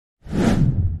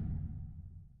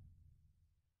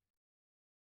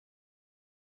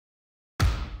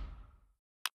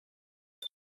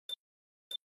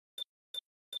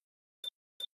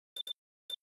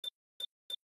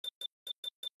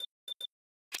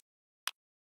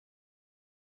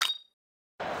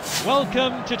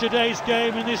Welcome to today's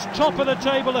game in this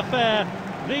top-of-the-table affair.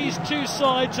 These two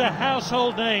sides are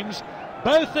household names.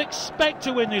 Both expect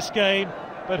to win this game,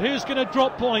 but who's going to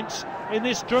drop points in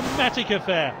this dramatic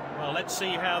affair? Well, let's see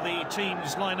how the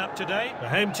teams line up today. The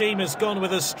home team has gone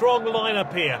with a strong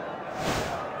lineup here.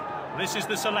 This is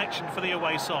the selection for the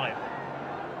away side.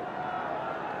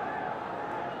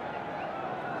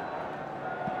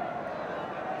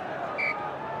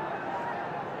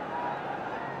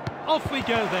 Off we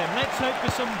go then. Let's hope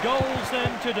for some goals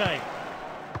then today.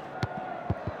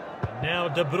 And now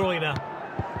De Bruyne.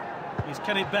 He's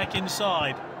cut it back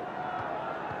inside.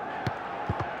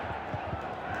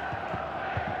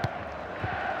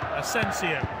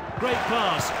 Asensio. Great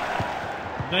pass.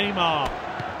 Neymar.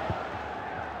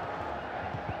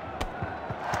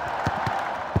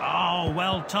 Oh,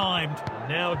 well timed.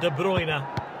 Now De Bruyne.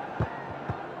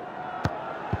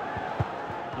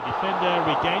 The defender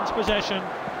regains possession.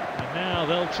 And now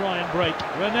they'll try and break.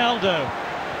 Ronaldo.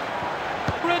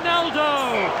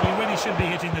 Ronaldo! He really should be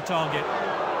hitting the target.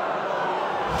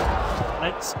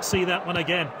 Let's see that one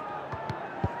again.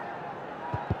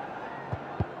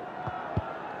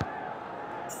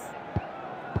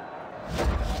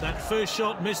 That first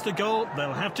shot missed the goal.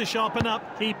 They'll have to sharpen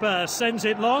up. Keeper sends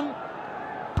it long.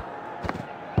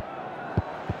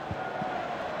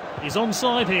 He's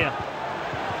onside here.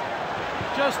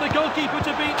 Just the goalkeeper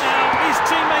to beat now. His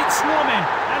teammates swarm him,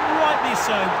 and rightly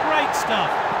so. Great stuff.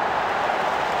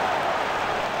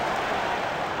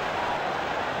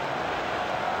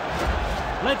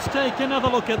 Let's take another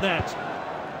look at that.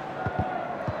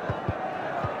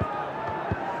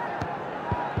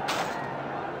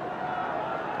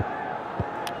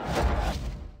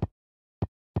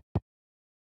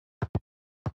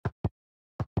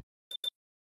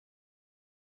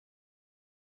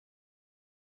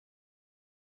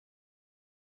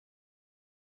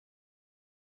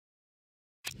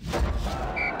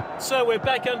 So we're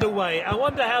back underway. I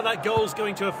wonder how that goal's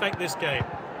going to affect this game.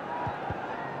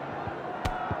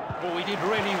 Oh, he did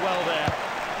really well there.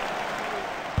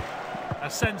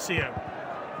 Asensio.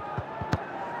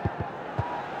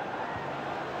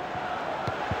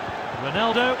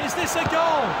 Ronaldo. Is this a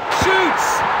goal? Shoots!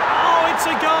 Oh, it's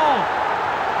a goal!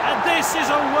 And this is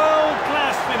a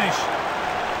world-class finish.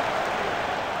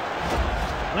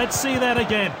 Let's see that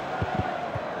again.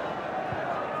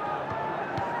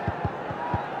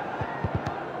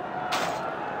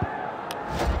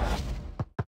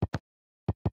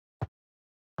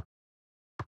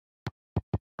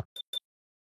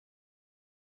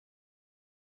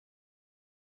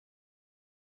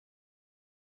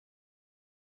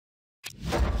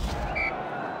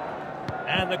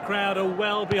 And the crowd are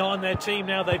well behind their team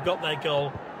now they've got their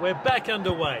goal. We're back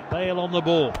underway. Bale on the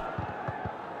ball.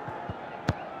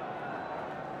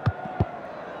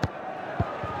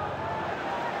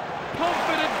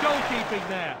 Confident goalkeeping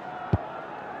there.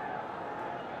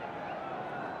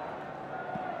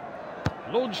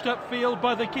 Launched upfield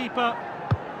by the keeper.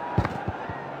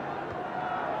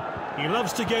 He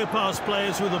loves to go past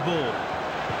players with the ball.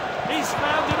 He's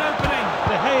found an opening.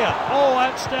 De Gea. Oh,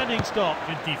 outstanding stop.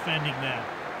 Good defending there.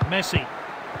 Messi.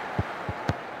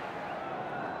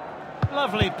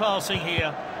 Lovely passing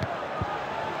here.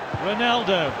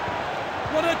 Ronaldo.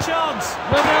 What a chance.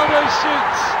 Ronaldo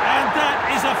shoots. And that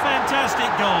is a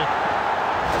fantastic goal.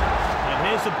 And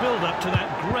here's the build-up to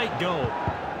that great goal.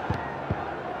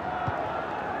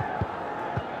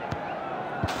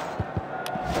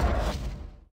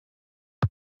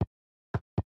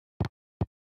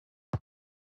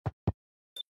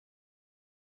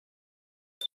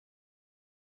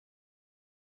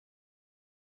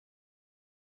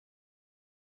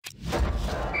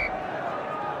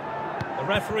 The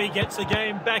referee gets the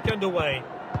game back underway.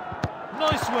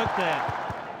 Nice work there.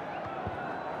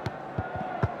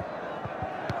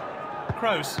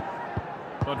 Kroos.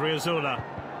 Odriozola.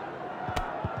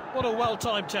 What a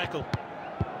well-timed tackle.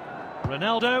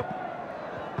 Ronaldo.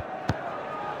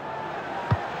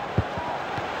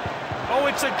 Oh,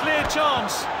 it's a clear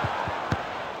chance.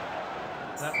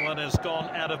 That one has gone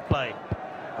out of play.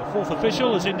 The fourth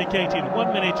official has indicated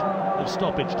 1 minute of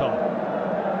stoppage time.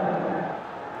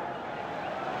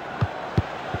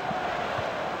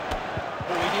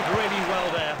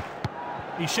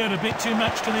 He showed a bit too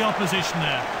much to the opposition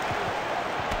there.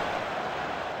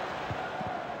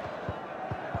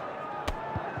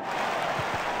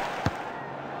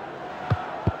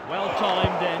 Well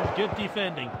timed and good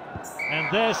defending. And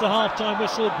there's the half-time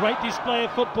whistle. Great display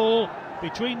of football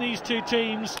between these two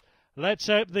teams. Let's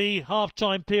hope the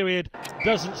half-time period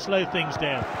doesn't slow things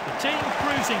down. The team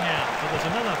cruising now, but there's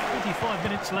another 45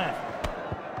 minutes left.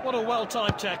 What a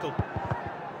well-timed tackle.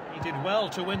 He He did well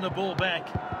to win the ball back.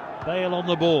 Bale on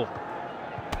the ball.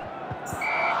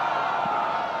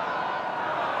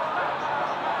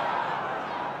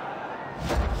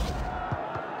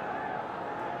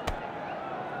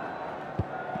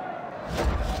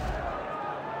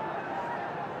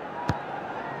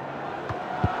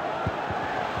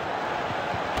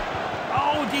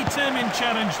 Oh, determined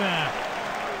challenge there.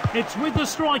 It's with the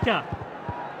striker.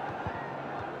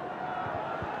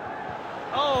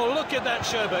 Oh, look at that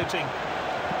showboating.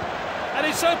 And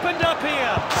it's opened up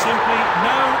here. Simply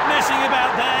no messing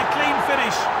about there. Clean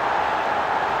finish.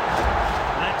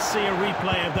 Let's see a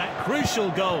replay of that crucial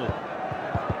goal.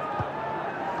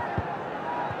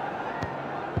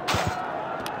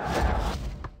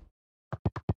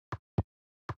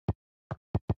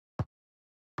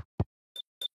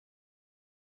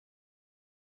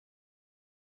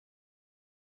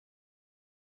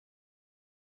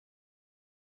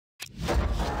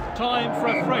 Time for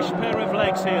a fresh pair of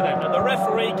legs here then. And the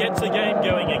referee gets the game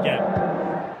going again.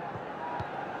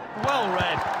 Well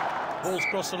read. Ball's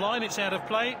crossed the line, it's out of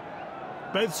play.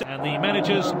 And the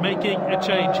manager's making a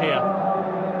change here.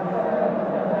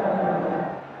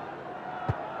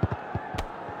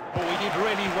 Oh, he did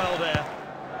really well there.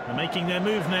 They're making their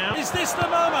move now. Is this the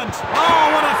moment?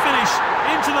 Oh, what a finish.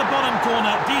 Into the bottom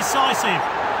corner, decisive.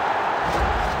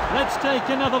 Let's take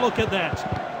another look at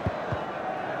that.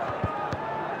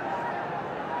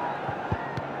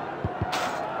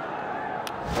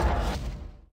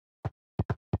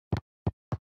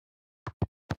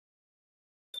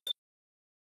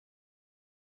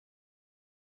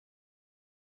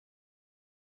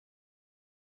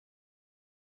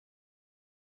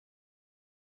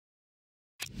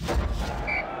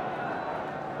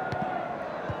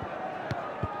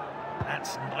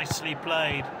 That's nicely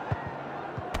played.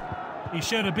 He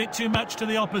showed a bit too much to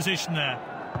the opposition there.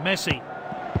 Messi.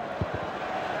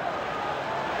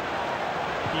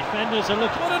 Defenders are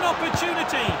looking. What an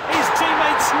opportunity! His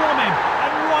teammates swarm him,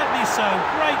 and rightly so.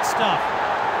 Great stuff.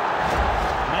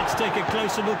 Let's take a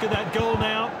closer look at that goal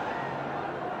now.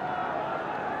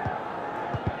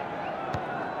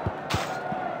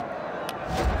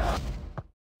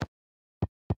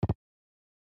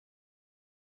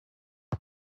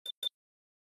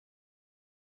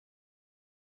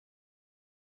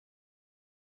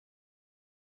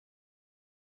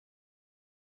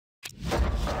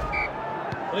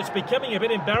 Well, it's becoming a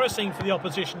bit embarrassing for the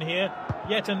opposition here.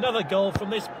 Yet another goal from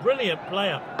this brilliant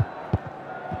player.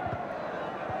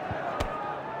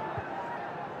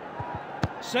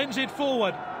 Sends it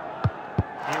forward.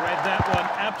 He read that one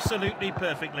absolutely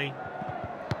perfectly.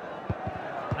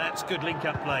 That's good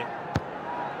link-up play.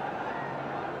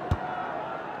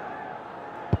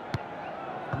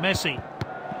 Messi.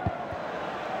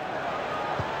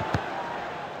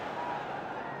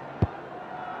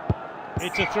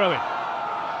 It's a throw-in.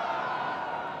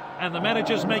 And the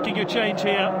manager's making a change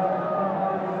here.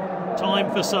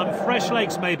 Time for some fresh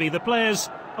legs maybe. The players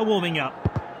are warming up.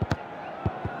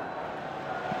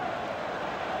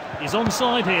 He's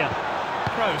onside here.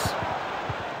 Close.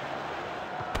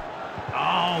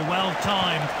 Oh, well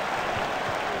timed.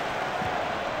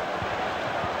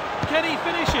 Can he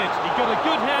finish it? He got a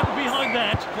good hand behind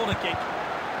that. Corner kick.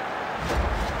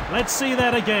 Let's see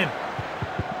that again.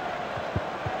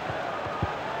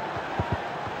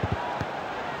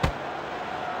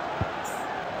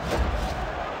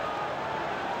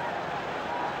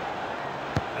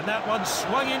 And that one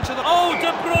swung into the... Oh,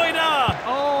 De Bruyne!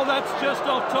 Oh, that's just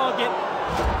off target.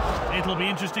 It'll be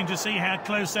interesting to see how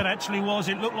close that actually was.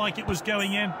 It looked like it was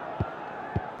going in.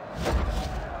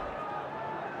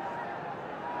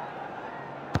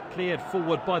 Cleared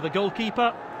forward by the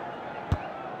goalkeeper.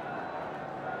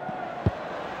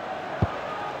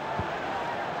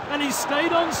 And he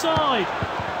stayed onside.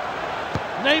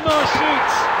 Neymar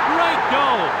shoots. Great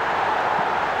goal.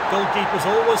 Goalkeepers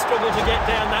always struggle to get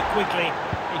down that quickly.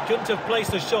 He couldn't have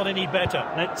placed the shot any better.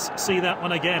 Let's see that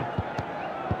one again.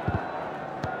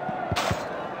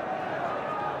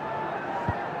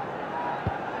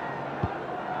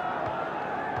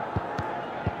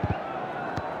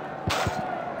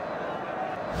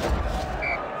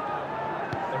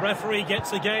 The referee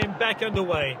gets the game back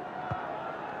underway.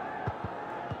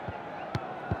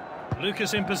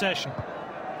 Lucas in possession.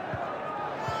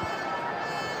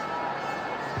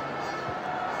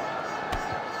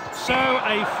 So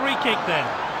a free kick then.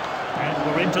 And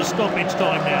we're into stoppage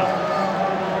time now.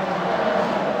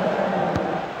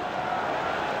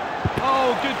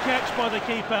 Oh, good catch by the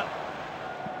keeper.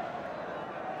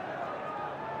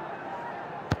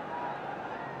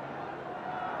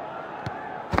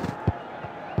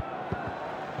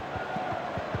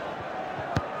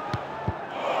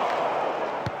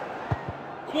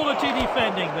 Quality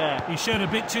defending there. He showed a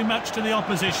bit too much to the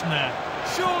opposition there.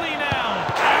 Surely now,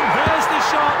 and there's the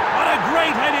shot. What a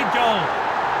great headed goal.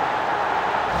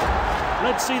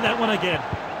 Let's see that one again.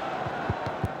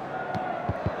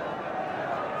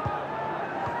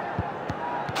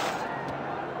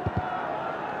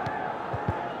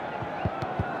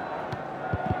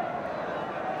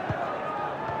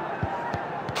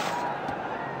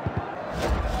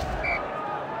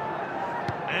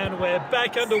 And we're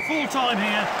back under full time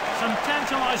here. Some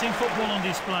tantalising football on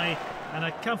display and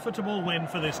a comfortable win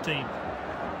for this team.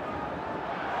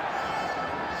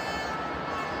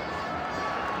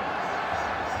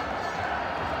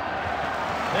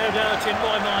 No doubt in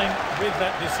my mind with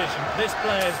that decision. This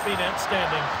player has been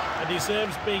outstanding and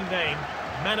deserves being named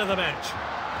man of the match.